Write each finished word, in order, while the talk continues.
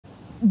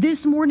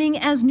This morning,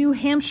 as New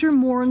Hampshire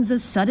mourns the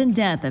sudden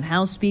death of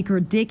House Speaker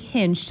Dick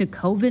Hinch to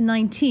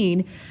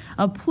COVID-19,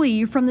 a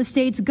plea from the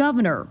state's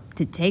governor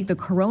to take the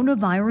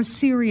coronavirus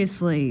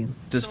seriously.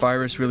 This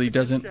virus really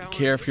doesn't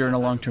care if you're in a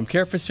long-term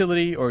care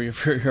facility or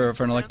if you're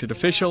an elected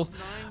official.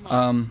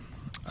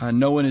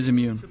 No one is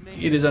immune.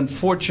 It is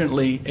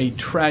unfortunately a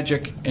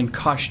tragic and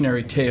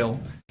cautionary tale.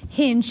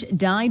 Hinch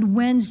died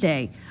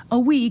Wednesday, a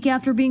week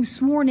after being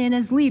sworn in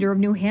as leader of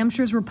New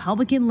Hampshire's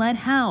Republican-led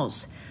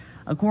House.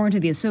 According to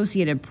the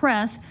Associated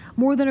Press,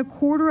 more than a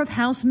quarter of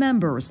House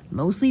members,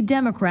 mostly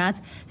Democrats,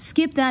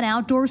 skipped that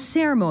outdoor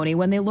ceremony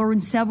when they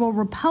learned several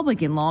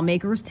Republican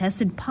lawmakers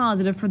tested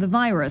positive for the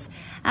virus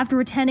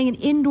after attending an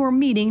indoor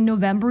meeting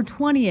November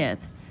 20th.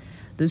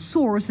 The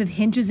source of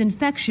Hinch's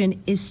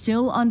infection is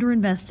still under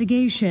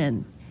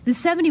investigation. The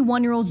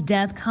 71-year-old's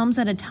death comes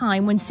at a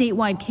time when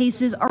statewide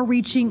cases are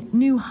reaching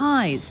new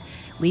highs,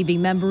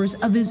 leaving members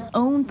of his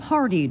own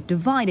party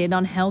divided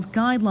on health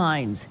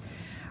guidelines.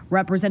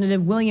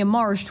 Representative William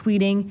Marsh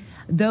tweeting,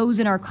 "Those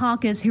in our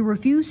caucus who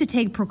refuse to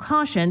take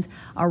precautions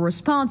are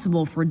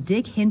responsible for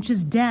Dick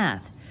Hinch's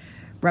death."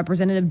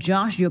 Representative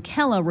Josh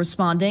Yokella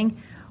responding,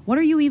 "What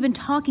are you even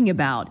talking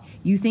about?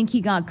 You think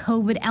he got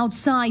COVID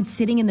outside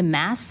sitting in the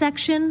mask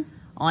section?"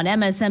 On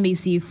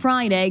MSNBC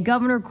Friday,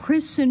 Governor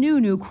Chris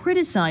Sununu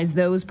criticized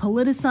those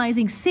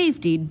politicizing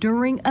safety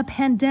during a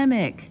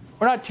pandemic.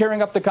 We're not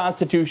tearing up the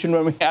Constitution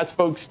when we ask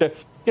folks to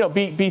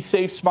be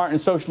safe, smart, and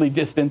socially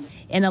distanced.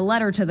 In a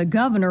letter to the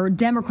governor,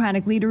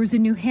 Democratic leaders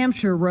in New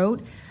Hampshire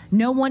wrote,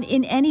 "No one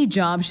in any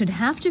job should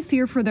have to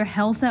fear for their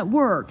health at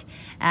work,"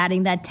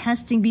 adding that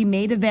testing be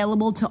made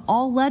available to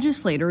all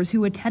legislators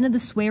who attended the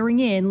swearing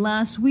in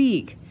last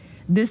week.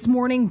 This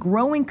morning,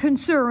 growing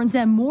concerns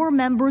that more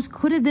members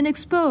could have been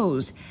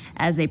exposed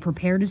as they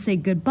prepare to say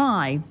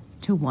goodbye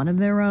to one of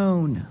their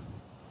own.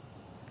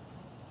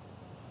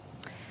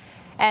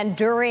 And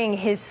during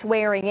his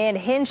swearing in,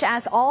 Hinch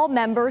asked all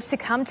members to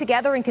come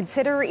together and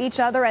consider each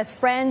other as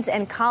friends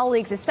and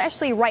colleagues,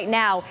 especially right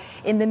now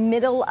in the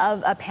middle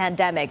of a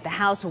pandemic. The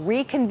House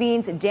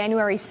reconvenes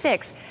January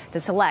 6th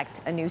to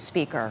select a new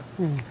speaker.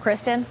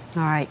 Kristen?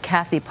 All right,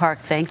 Kathy Park,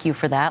 thank you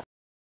for that.